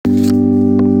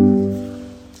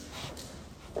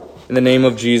In the name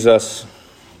of Jesus,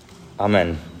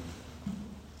 amen.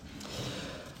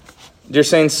 Dear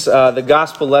saints, the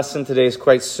gospel lesson today is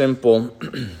quite simple.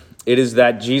 It is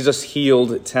that Jesus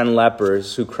healed 10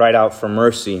 lepers who cried out for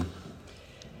mercy,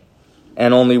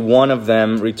 and only one of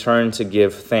them returned to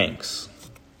give thanks.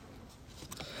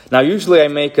 Now, usually I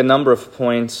make a number of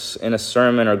points in a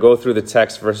sermon or go through the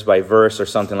text verse by verse or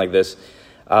something like this.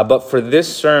 But for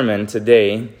this sermon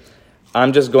today,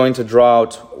 I'm just going to draw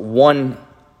out one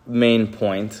main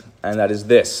point, and that is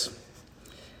this: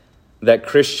 that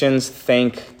Christians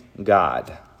thank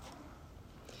God.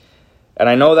 And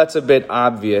I know that's a bit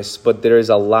obvious, but there is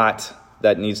a lot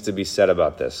that needs to be said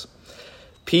about this.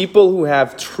 People who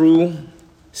have true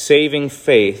saving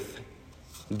faith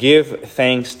give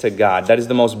thanks to God. That is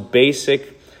the most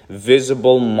basic,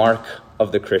 visible mark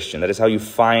of the Christian. That is how you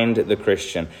find the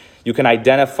Christian. You can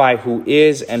identify who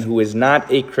is and who is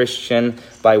not a Christian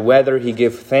by whether he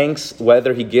gives thanks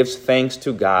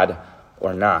to God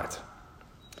or not.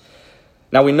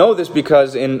 Now we know this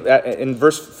because in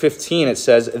verse 15 it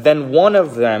says, "Then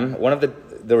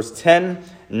there was 10,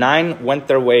 9 went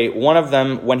their way. One of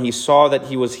them, when he saw that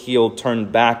he was healed,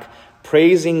 turned back,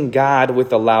 praising God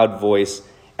with a loud voice,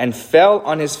 and fell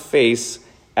on his face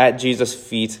at Jesus'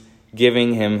 feet,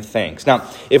 giving him thanks." Now,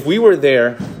 if we were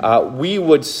there, we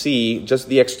would see just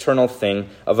the external thing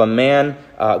of a man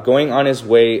going on his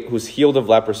way who's healed of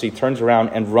leprosy, turns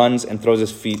around and runs and throws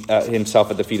himself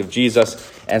at the feet of Jesus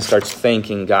and starts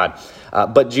thanking God.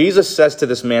 But Jesus says to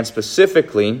this man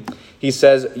specifically, he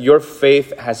says, "Your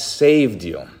faith has saved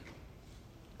you."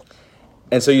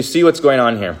 And so you see what's going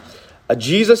on here.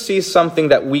 Jesus sees something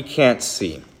that we can't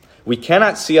see. We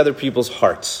cannot see other people's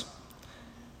hearts,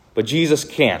 but Jesus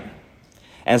can.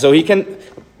 And so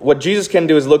what Jesus can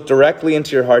do is look directly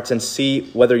into your hearts and see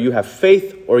whether you have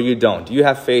faith or you don't. You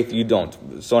have faith, you don't,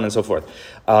 so on and so forth.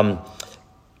 What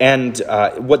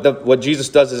Jesus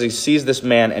does is he sees this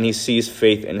man and he sees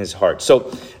faith in his heart.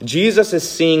 So Jesus is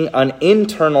seeing an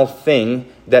internal thing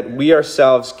that we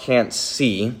ourselves can't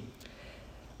see,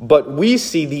 but we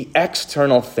see the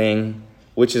external thing,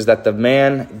 which is that the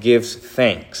man gives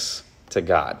thanks to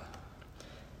God.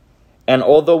 And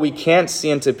although we can't see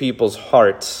into people's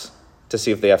hearts to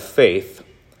see if they have faith,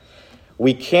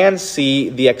 we can see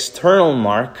the external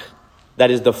mark that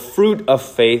is the fruit of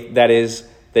faith, that is,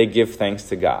 they give thanks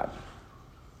to God.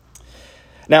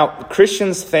 Now,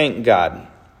 Christians thank God,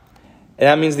 and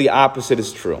that means the opposite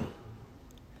is true.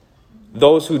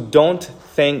 Those who don't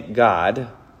thank God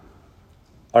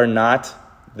are not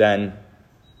then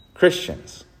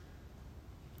Christians.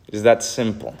 It is that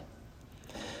simple.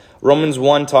 Romans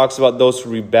 1 talks about those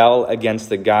who rebel against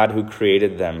the God who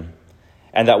created them.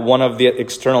 And that one of the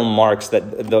external marks,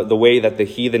 that the way that the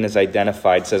heathen is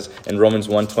identified, says in Romans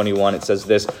 1:21, it says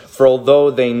this: "For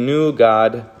although they knew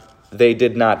God, they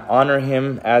did not honor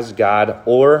him as God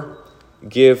or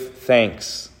give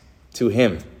thanks to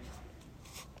him."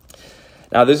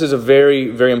 Now this is a very,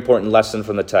 very important lesson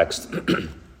from the text.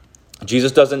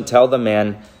 Jesus doesn't tell the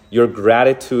man, "Your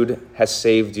gratitude has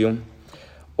saved you,"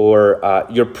 or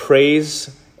 "your praise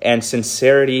and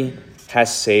sincerity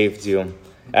has saved you,"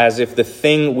 as if the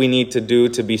thing we need to do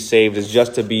to be saved is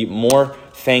just to be more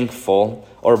thankful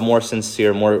or more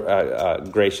sincere, more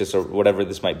gracious, or whatever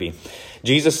this might be.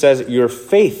 Jesus says, "Your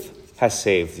faith has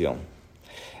saved you."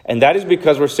 And that is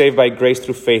because we're saved by grace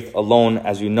through faith alone,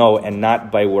 as you know, and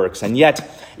not by works. And yet,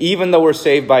 even though we're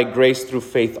saved by grace through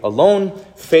faith alone,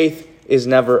 faith is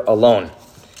never alone.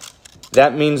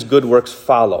 That means good works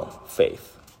follow faith.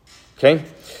 Okay?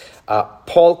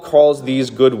 Paul calls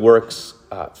these good works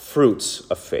fruits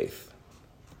of faith,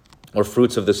 or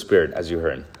fruits of the Spirit, as you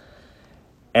heard.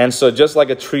 And so just like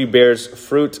a tree bears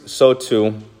fruit, so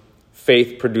too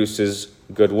faith produces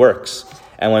good works.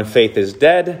 And when faith is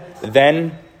dead,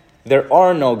 then there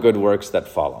are no good works that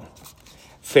follow.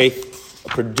 Faith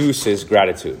produces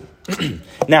gratitude.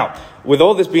 Now, with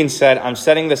all this being said, I'm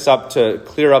setting this up to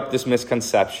clear up this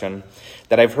misconception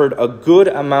that I've heard a good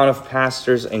amount of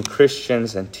pastors and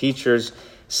Christians and teachers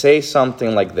say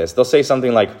something like this. They'll say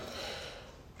something like,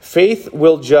 faith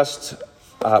will just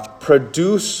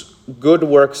produce good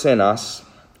works in us,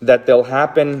 that they'll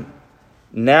happen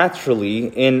naturally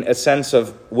in a sense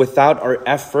of without our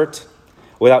effort,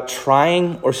 without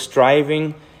trying or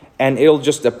striving, and it'll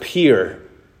just appear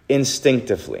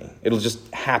instinctively. It'll just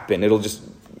happen. It'll just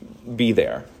be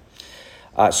there.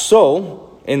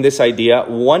 So, in this idea,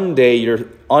 one day you're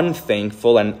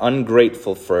unthankful and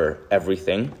ungrateful for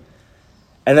everything,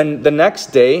 and then the next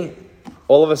day,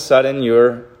 all of a sudden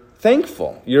you're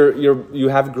thankful. You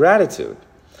have gratitude.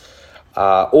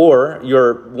 Or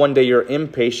one day you're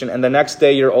impatient, and the next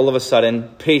day you're all of a sudden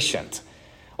patient.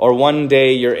 Or one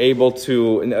day you're able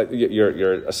to,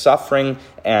 you're suffering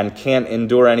and can't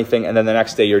endure anything, and then the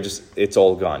next day it's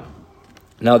all gone.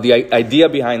 Now, the idea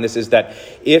behind this is that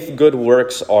if good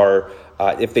works are,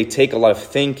 if they take a lot of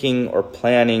thinking or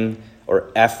planning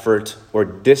or effort or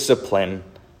discipline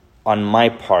on my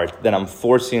part, then I'm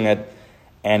forcing it,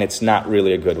 and it's not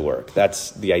really a good work.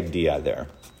 That's the idea there.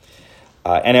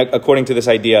 And according to this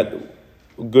idea,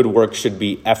 good work should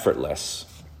be effortless.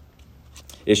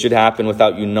 It should happen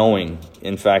without you knowing,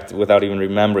 in fact, without even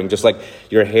remembering. Just like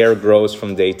your hair grows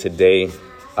from day to day,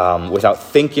 without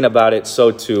thinking about it,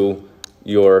 so too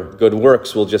your good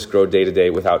works will just grow day to day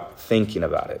without thinking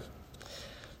about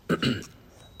it.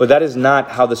 But that is not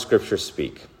how the scriptures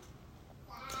speak.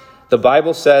 The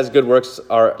Bible says good works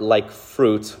are like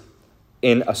fruit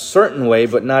in a certain way,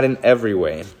 but not in every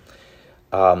way.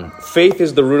 Faith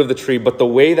is the root of the tree, but the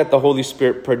way that the Holy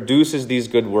Spirit produces these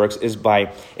good works is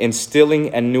by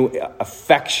instilling a new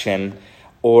affection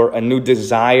or a new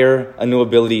desire, a new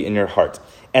ability in your heart.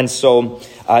 And so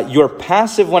you're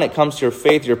passive when it comes to your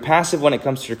faith, you're passive when it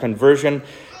comes to your conversion,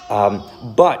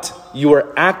 but you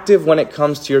are active when it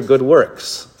comes to your good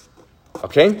works.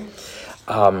 Okay?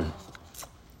 The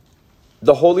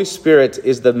Holy Spirit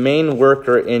is the main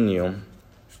worker in you,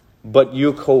 but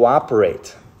you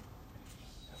cooperate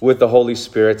with the Holy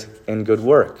Spirit in good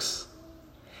works.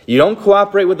 You don't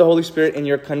cooperate with the Holy Spirit in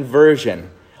your conversion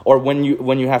or when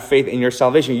you have faith in your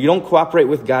salvation. You don't cooperate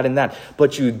with God in that,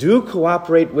 but you do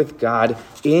cooperate with God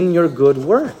in your good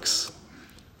works.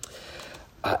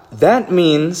 That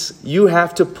means you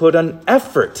have to put an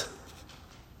effort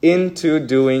into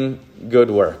doing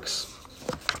good works.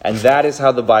 And that is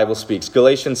how the Bible speaks.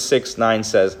 Galatians 6:9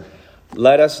 says,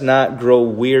 "Let us not grow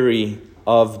weary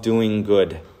of doing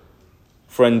good,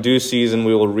 for in due season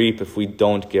we will reap if we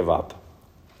don't give up."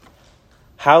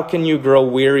 How can you grow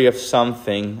weary of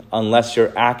something unless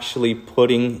you're actually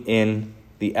putting in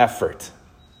the effort?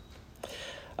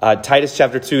 Titus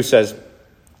chapter 2 says,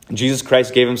 Jesus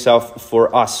Christ gave himself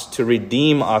for us to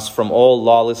redeem us from all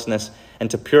lawlessness and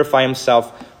to purify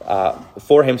himself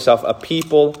for himself a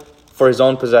people for his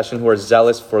own possession who are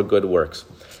zealous for good works.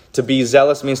 To be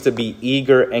zealous means to be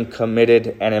eager and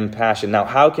committed and impassioned. Now,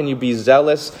 how can you be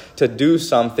zealous to do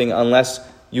something unless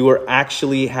you are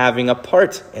actually having a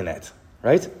part in it,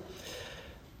 right?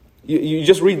 You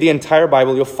just read the entire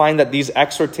Bible, you'll find that these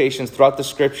exhortations throughout the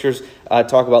scriptures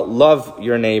talk about love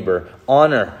your neighbor,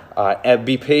 honor,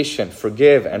 be patient,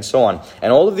 forgive, and so on.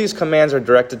 And all of these commands are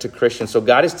directed to Christians. So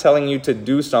God is telling you to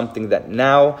do something that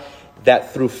now,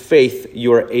 that through faith,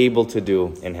 you are able to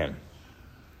do in him.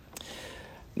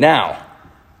 Now,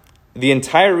 the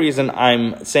entire reason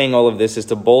I'm saying all of this is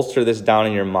to bolster this down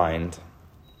in your mind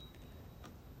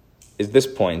is this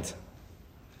point.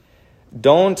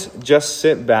 Don't just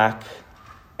sit back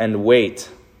and wait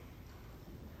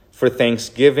for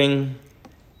thanksgiving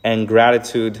and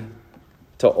gratitude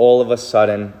to all of a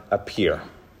sudden appear.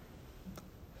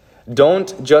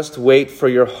 Don't just wait for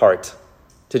your heart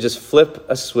to just flip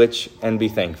a switch and be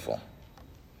thankful.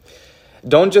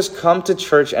 Don't just come to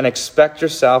church and expect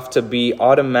yourself to be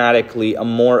automatically a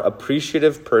more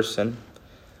appreciative person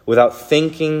without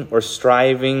thinking or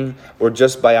striving or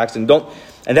just by accident.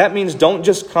 And that means don't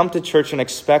just come to church and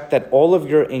expect that all of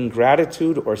your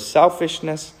ingratitude or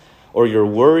selfishness or your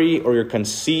worry or your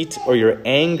conceit or your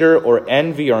anger or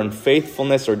envy or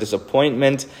unfaithfulness or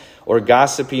disappointment or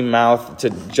gossipy mouth to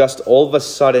just all of a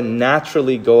sudden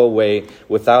naturally go away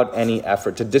without any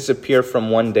effort, to disappear from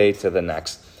one day to the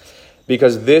next.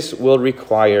 Because this will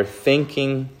require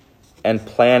thinking and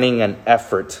planning and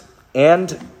effort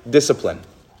and discipline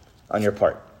on your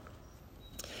part.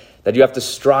 That you have to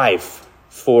strive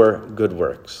for good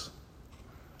works.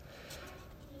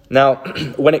 Now,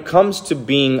 when it comes to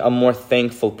being a more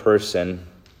thankful person,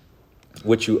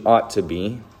 which you ought to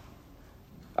be,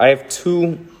 I have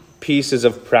two pieces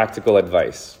of practical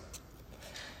advice.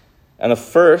 And the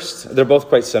first, they're both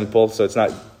quite simple, so it's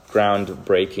not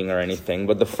groundbreaking or anything,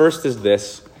 but the first is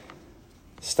this: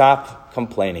 stop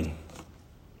complaining.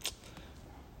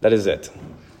 That is it.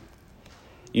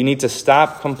 You need to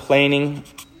stop complaining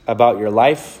about your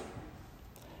life,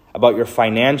 about your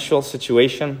financial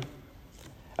situation,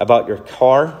 about your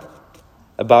car,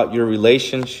 about your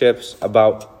relationships,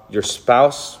 about your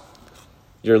spouse,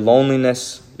 your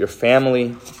loneliness, your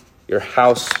family, your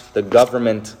house, the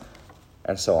government,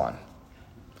 and so on.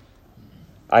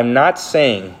 I'm not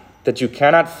saying that you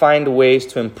cannot find ways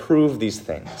to improve these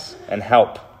things and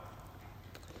help.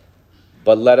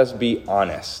 But let us be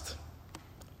honest.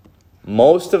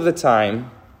 Most of the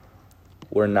time,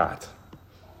 we're not.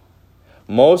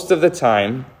 Most of the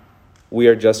time, we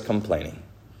are just complaining,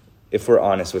 if we're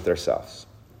honest with ourselves.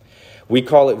 We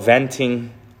call it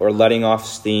venting or letting off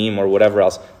steam or whatever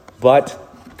else. But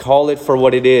call it for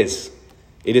what it is.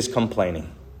 It is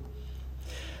complaining.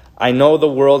 I know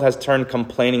the world has turned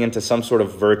complaining into some sort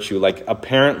of virtue. Like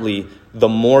apparently, the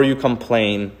more you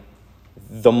complain,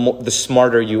 the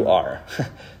smarter you are.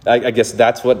 I guess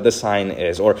that's what the sign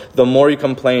is. Or the more you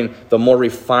complain, the more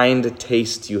refined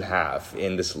taste you have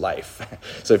in this life.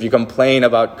 So if you complain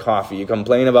about coffee, you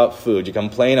complain about food, you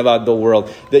complain about the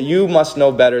world, that you must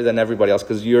know better than everybody else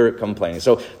because you're complaining.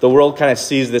 So the world kind of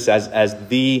sees this as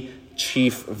the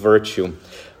chief virtue.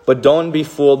 But don't be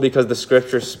fooled because the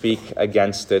scriptures speak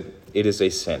against it. It is a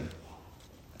sin.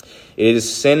 It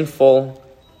is sinful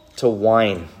to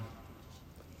whine.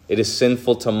 It is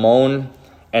sinful to moan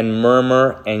and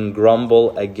murmur and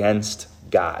grumble against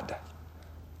God.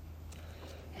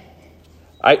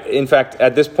 In fact,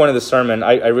 at this point of the sermon,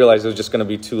 I realized it was just going to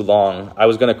be too long. I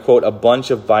was going to quote a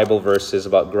bunch of Bible verses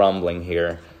about grumbling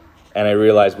here, and I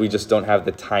realized we just don't have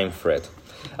the time for it.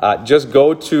 Just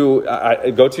go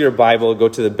to your Bible, go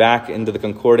to the back into the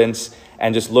concordance,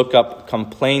 and just look up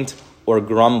complaint or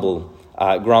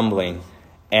grumbling,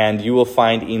 and you will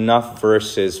find enough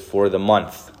verses for the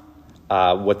month,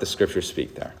 what the scriptures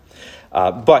speak there.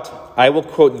 But I will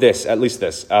quote this, at least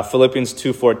this. Philippians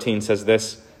 2:14 says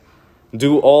this,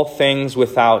 "Do all things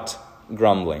without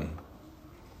grumbling."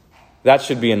 That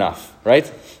should be enough,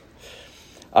 right?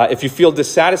 If you feel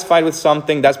dissatisfied with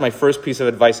something, that's my first piece of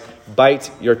advice.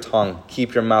 Bite your tongue.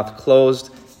 Keep your mouth closed.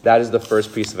 That is the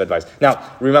first piece of advice. Now,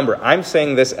 remember, I'm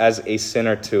saying this as a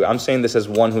sinner too. I'm saying this as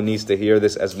one who needs to hear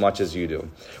this as much as you do.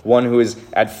 One who is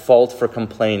at fault for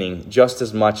complaining just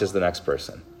as much as the next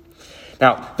person.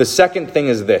 Now, the second thing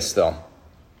is this, though.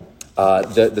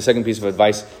 The second piece of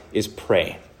advice is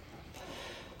pray.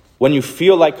 When you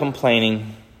feel like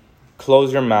complaining,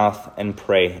 close your mouth and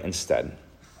pray instead.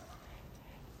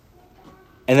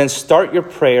 And then start your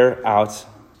prayer out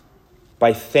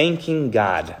by thanking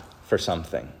God for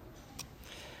something.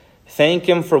 Thank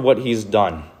Him for what He's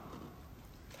done.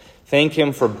 Thank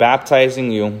Him for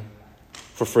baptizing you,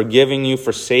 for forgiving you,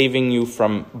 for saving you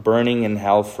from burning in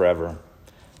hell forever.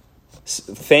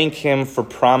 Thank Him for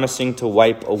promising to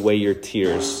wipe away your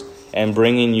tears and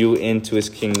bringing you into His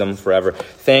kingdom forever.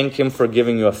 Thank Him for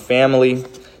giving you a family,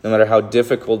 no matter how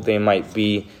difficult they might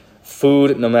be,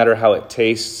 food, no matter how it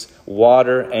tastes,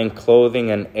 water and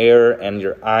clothing and air and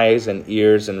your eyes and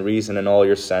ears and reason and all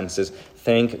your senses.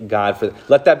 Thank God for that.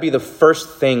 Let that be the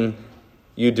first thing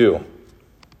you do,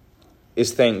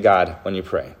 is thank God when you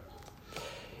pray.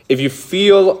 If you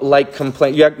feel like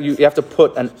complaining, you have to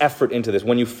put an effort into this.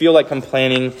 When you feel like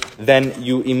complaining, then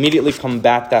you immediately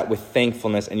combat that with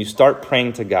thankfulness and you start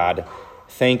praying to God,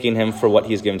 thanking Him for what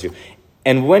He's given to you.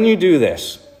 And when you do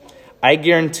this, I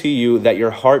guarantee you that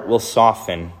your heart will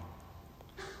soften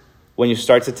when you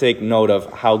start to take note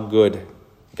of how good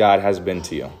God has been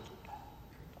to you.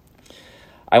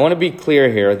 I want to be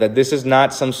clear here that this is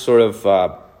not some sort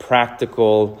of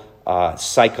practical,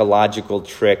 psychological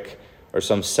trick or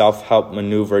some self-help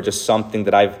maneuver, just something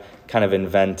that I've kind of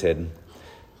invented.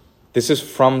 This is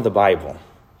from the Bible.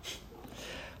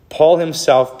 Paul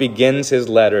himself begins his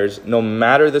letters, no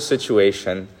matter the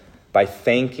situation, by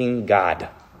thanking God.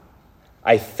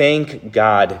 I thank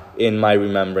God in my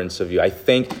remembrance of you.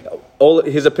 All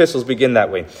his epistles begin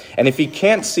that way. And if he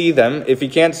can't see them, if he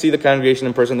can't see the congregation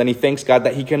in person, then he thanks God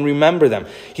that he can remember them.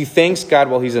 He thanks God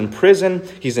while he's in prison,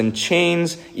 he's in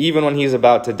chains, even when he's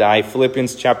about to die.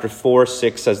 Philippians chapter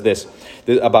 4:6 says this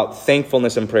about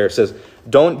thankfulness and prayer. It says,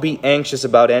 "Don't be anxious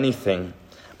about anything,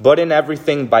 but in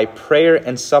everything by prayer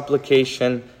and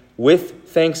supplication with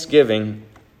thanksgiving,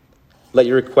 let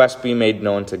your requests be made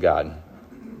known to God."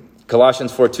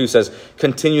 Colossians 4:2 says,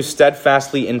 "Continue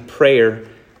steadfastly in prayer,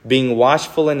 being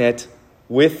watchful in it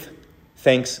with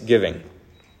thanksgiving."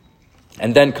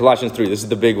 And then Colossians 3, this is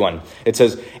the big one. It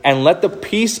says, "And let the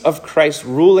peace of Christ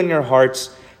rule in your hearts,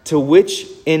 to which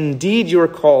indeed you are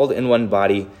called in one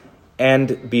body,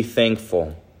 and be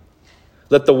thankful.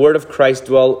 Let the word of Christ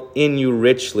dwell in you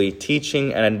richly,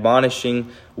 teaching and admonishing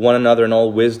one another in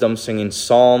all wisdom, singing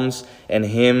psalms and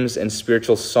hymns and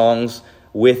spiritual songs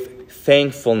with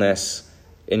thankfulness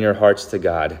in your hearts to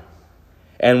God.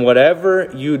 And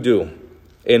whatever you do,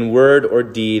 in word or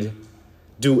deed,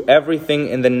 do everything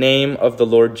in the name of the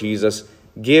Lord Jesus,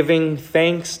 giving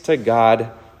thanks to God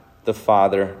the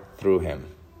Father through Him."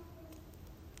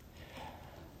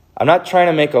 I'm not trying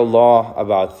to make a law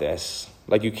about this.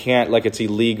 Like it's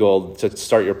illegal to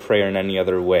start your prayer in any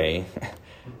other way.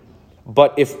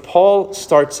 But if Paul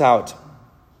starts out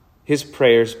his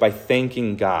prayers by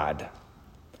thanking God,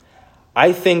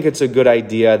 I think it's a good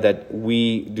idea that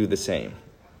we do the same.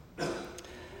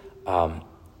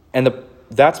 And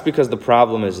that's because the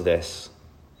problem is this,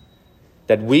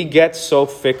 that we get so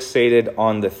fixated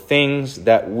on the things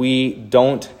that we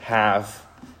don't have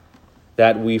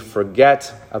that we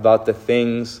forget about the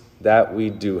things that we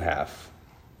do have.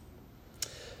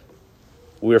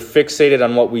 We're fixated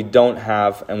on what we don't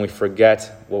have and we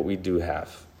forget what we do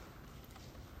have.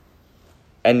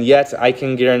 And yet I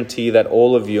can guarantee that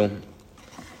all of you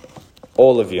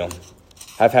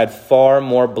have had far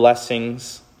more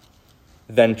blessings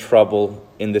than trouble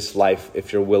in this life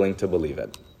if you're willing to believe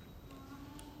it.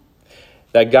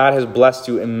 That God has blessed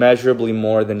you immeasurably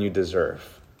more than you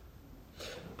deserve.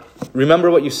 Remember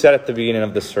what you said at the beginning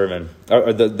of the sermon,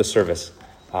 or the service.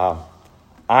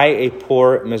 I, a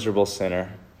poor, miserable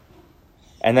sinner.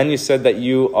 And then you said that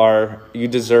you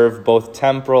deserve both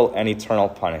temporal and eternal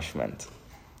punishment.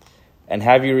 And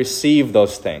have you received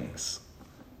those things?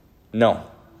 No,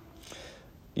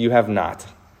 you have not.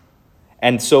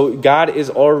 And so God is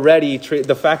already,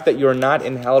 the fact that you're not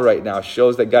in hell right now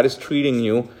shows that God is treating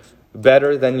you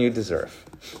better than you deserve.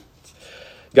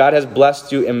 God has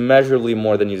blessed you immeasurably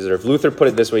more than you deserve. Luther put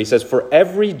it this way. He says, for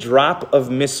every drop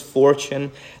of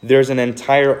misfortune, there's an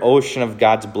entire ocean of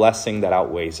God's blessing that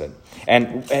outweighs it.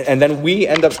 And then we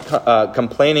end up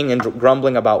complaining and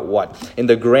grumbling about what? In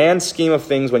the grand scheme of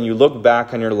things, when you look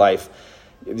back on your life,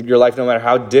 no matter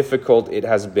how difficult it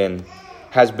has been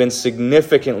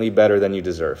significantly better than you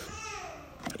deserve.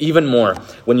 Even more,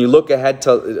 when you look ahead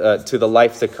to the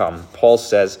life to come, Paul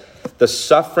says, the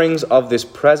sufferings of this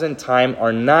present time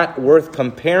are not worth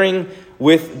comparing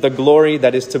with the glory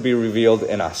that is to be revealed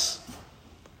in us.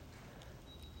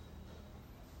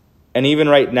 And even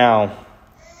right now,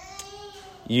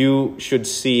 you should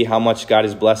see how much God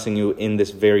is blessing you in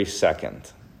this very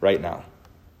second, right now.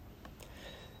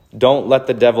 Don't let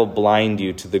the devil blind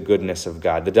you to the goodness of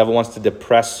God. The devil wants to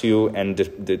depress you and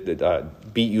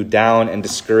beat you down and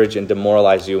discourage and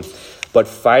demoralize you. But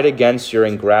fight against your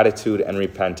ingratitude and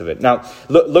repent of it. Now,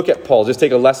 look at Paul. Just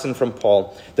take a lesson from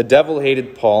Paul. The devil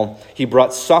hated Paul. He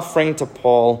brought suffering to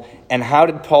Paul. And how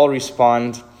did Paul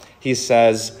respond? He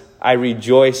says, I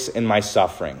rejoice in my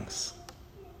sufferings.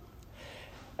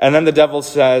 And then the devil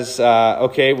says,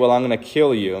 okay, well, I'm going to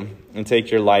kill you and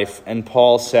take your life. And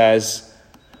Paul says,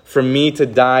 for me to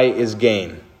die is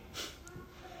gain.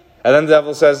 And then the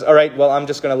devil says, all right, well, I'm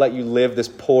just going to let you live this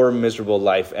poor, miserable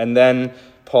life. And then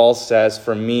Paul says,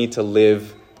 for me to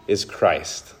live is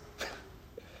Christ.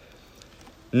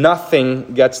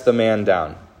 Nothing gets the man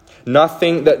down.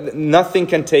 Nothing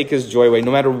can take his joy away.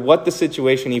 No matter what the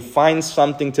situation, he finds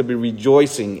something to be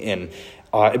rejoicing in,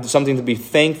 something to be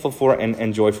thankful for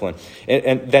and joyful in.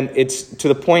 And then it's to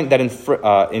the point that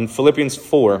in Philippians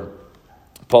 4,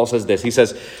 Paul says this. He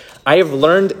says, I have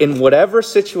learned in whatever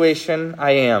situation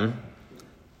I am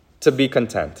to be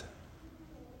content.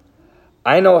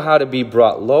 I know how to be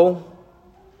brought low,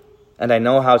 and I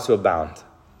know how to abound.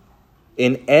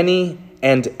 In any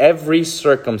and every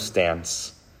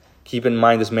circumstance, keep in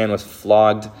mind this man was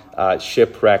flogged,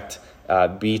 shipwrecked,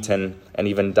 beaten, and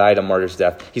even died a martyr's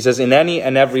death. He says, in any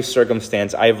and every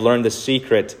circumstance, I have learned the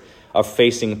secret of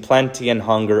facing plenty and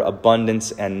hunger,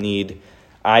 abundance and need.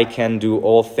 I can do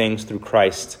all things through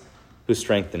Christ who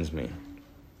strengthens me.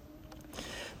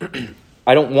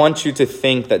 I don't want you to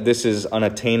think that this is an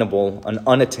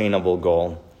unattainable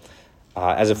goal,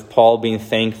 as if Paul being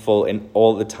thankful in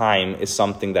all the time is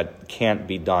something that can't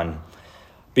be done.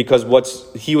 Because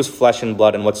he was flesh and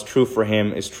blood, and what's true for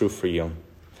him is true for you.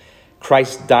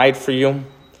 Christ died for you,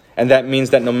 and that means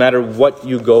that no matter what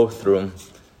you go through,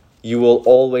 you will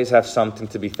always have something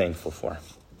to be thankful for.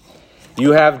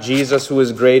 You have Jesus who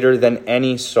is greater than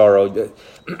any sorrow.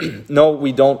 No,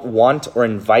 we don't want or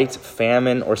invite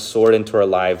famine or sword into our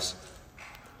lives.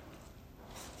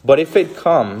 But if it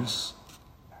comes,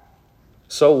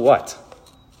 so what?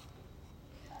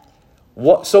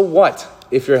 So what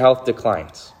if your health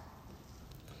declines?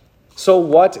 So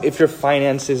what if your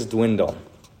finances dwindle?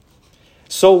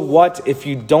 So what if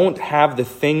you don't have the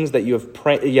things that you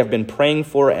have been praying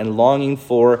for and longing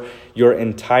for your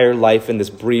entire life in this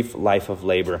brief life of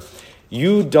labor?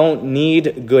 You don't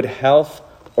need good health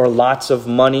or lots of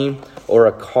money or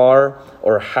a car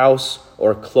or a house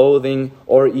or clothing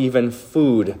or even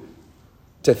food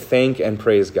to thank and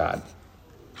praise God.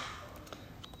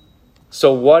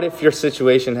 So what if your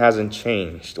situation hasn't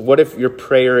changed? What if your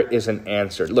prayer isn't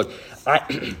answered? Look,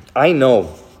 I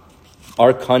know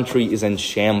our country is in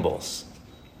shambles.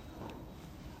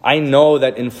 I know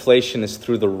that inflation is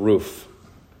through the roof.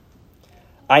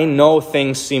 I know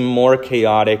things seem more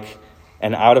chaotic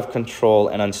and out of control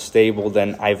and unstable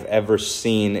than I've ever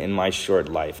seen in my short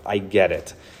life. I get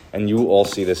it. And you all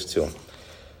see this too.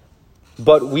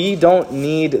 But we don't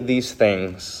need these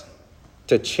things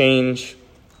to change.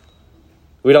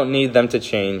 We don't need them to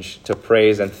change to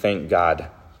praise and thank God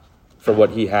for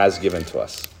what he has given to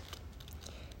us.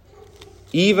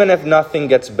 Even if nothing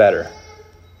gets better,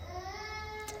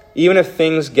 even if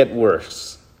things get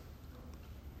worse,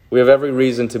 we have every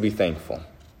reason to be thankful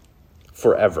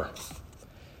forever.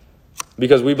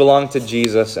 Because we belong to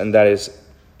Jesus, and that is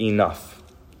enough.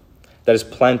 That is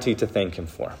plenty to thank him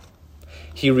for.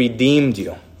 He redeemed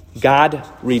you. God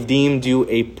redeemed you,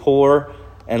 a poor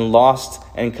and lost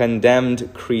and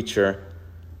condemned creature,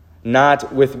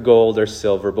 not with gold or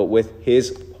silver, but with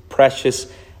his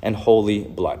precious and holy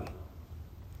blood,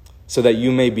 so that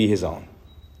you may be his own.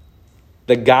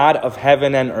 The God of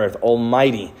heaven and earth,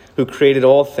 Almighty, who created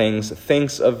all things,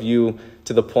 thinks of you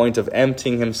to the point of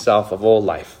emptying himself of all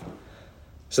life,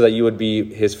 so that you would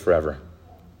be his forever.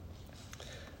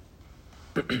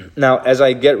 Now, as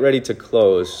I get ready to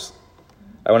close,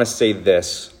 I want to say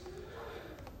this,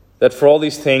 that for all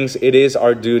these things, it is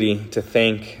our duty to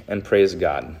thank and praise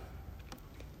God.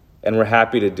 And we're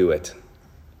happy to do it.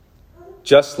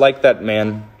 Just like that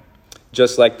man,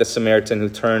 just like the Samaritan who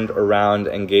turned around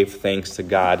and gave thanks to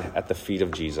God at the feet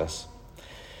of Jesus.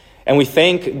 And we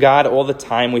thank God all the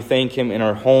time. We thank him in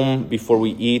our home, before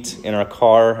we eat, in our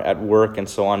car, at work, and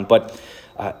so on. But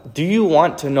do you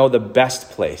want to know the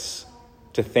best place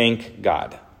to thank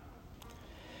God?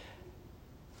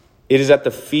 It is at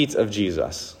the feet of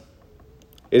Jesus.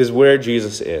 It is where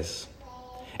Jesus is.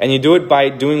 And you do it by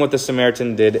doing what the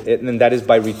Samaritan did, and that is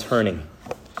by returning.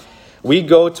 We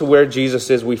go to where Jesus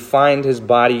is, we find his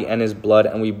body and his blood,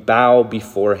 and we bow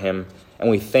before him, and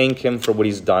we thank him for what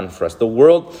he's done for us. The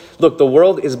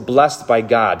world is blessed by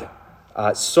God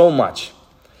so much,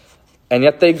 and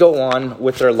yet they go on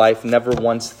with their life never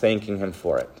once thanking him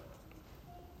for it.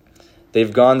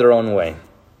 They've gone their own way.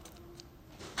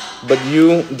 But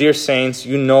you, dear saints,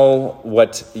 you know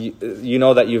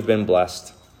that you've been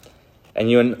blessed, and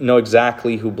you know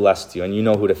exactly who blessed you, and you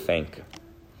know who to thank.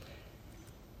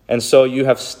 And so you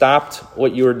have stopped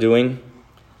what you were doing,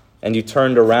 and you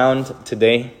turned around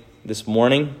today, this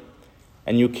morning,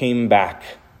 and you came back.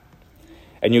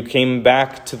 And you came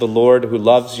back to the Lord who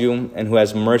loves you and who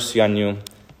has mercy on you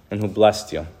and who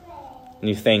blessed you. And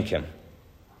you thank him.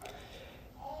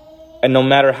 And no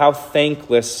matter how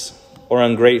thankless or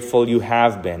ungrateful you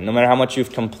have been, no matter how much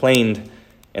you've complained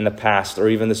in the past or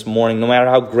even this morning, no matter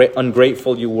how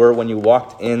ungrateful you were when you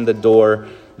walked in the door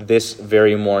this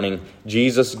very morning,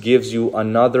 Jesus gives you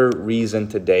another reason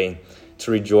today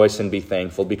to rejoice and be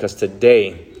thankful, because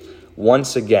today,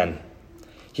 once again,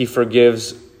 he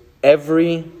forgives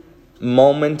every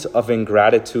moment of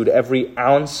ingratitude, every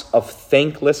ounce of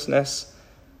thanklessness,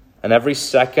 and every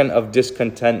second of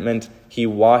discontentment. He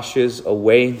washes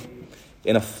away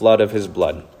in a flood of his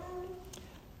blood.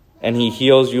 And he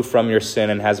heals you from your sin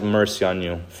and has mercy on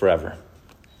you forever.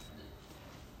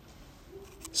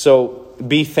 So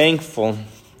be thankful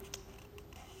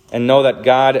and know that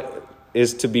God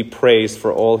is to be praised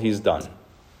for all he's done.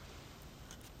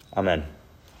 Amen.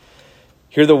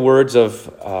 Hear the words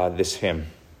of this hymn.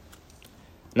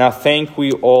 Now thank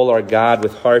we all our God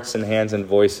with hearts and hands and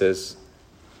voices,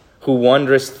 who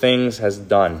wondrous things has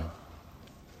done,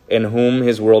 in whom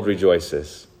his world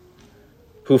rejoices,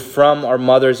 who from our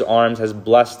mother's arms has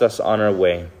blessed us on our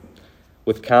way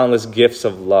with countless gifts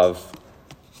of love,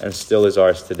 and still is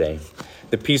ours today.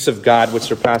 The peace of God, which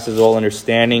surpasses all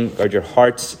understanding, guard your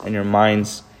hearts and your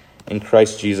minds in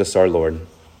Christ Jesus our Lord.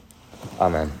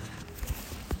 Amen.